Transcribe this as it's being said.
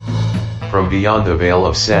From beyond the veil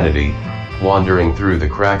of sanity, wandering through the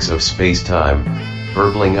cracks of space-time,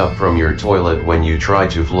 burbling up from your toilet when you try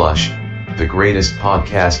to flush, the greatest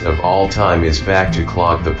podcast of all time is back to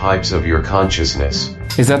clog the pipes of your consciousness.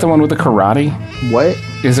 Is that the one with the karate? What?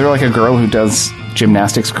 Is there like a girl who does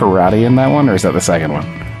gymnastics karate in that one, or is that the second one?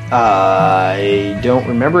 I don't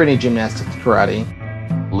remember any gymnastics karate.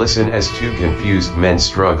 Listen as two confused men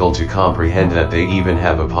struggle to comprehend that they even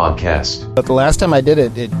have a podcast. But the last time I did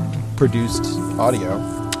it, it produced audio.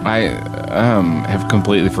 I have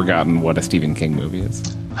completely forgotten what a Stephen King movie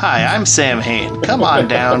is. Hi, I'm Sam Hain. Come on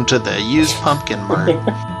down to the used pumpkin mart.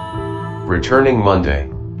 Returning Monday,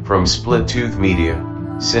 from Split Tooth Media,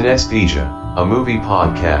 Synesthesia, a movie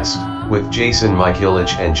podcast, with Jason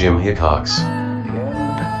Michaelich and Jim Hickox.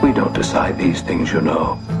 We don't decide these things, you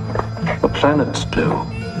know. The planets do.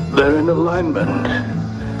 They're in alignment.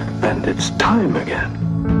 And it's time again.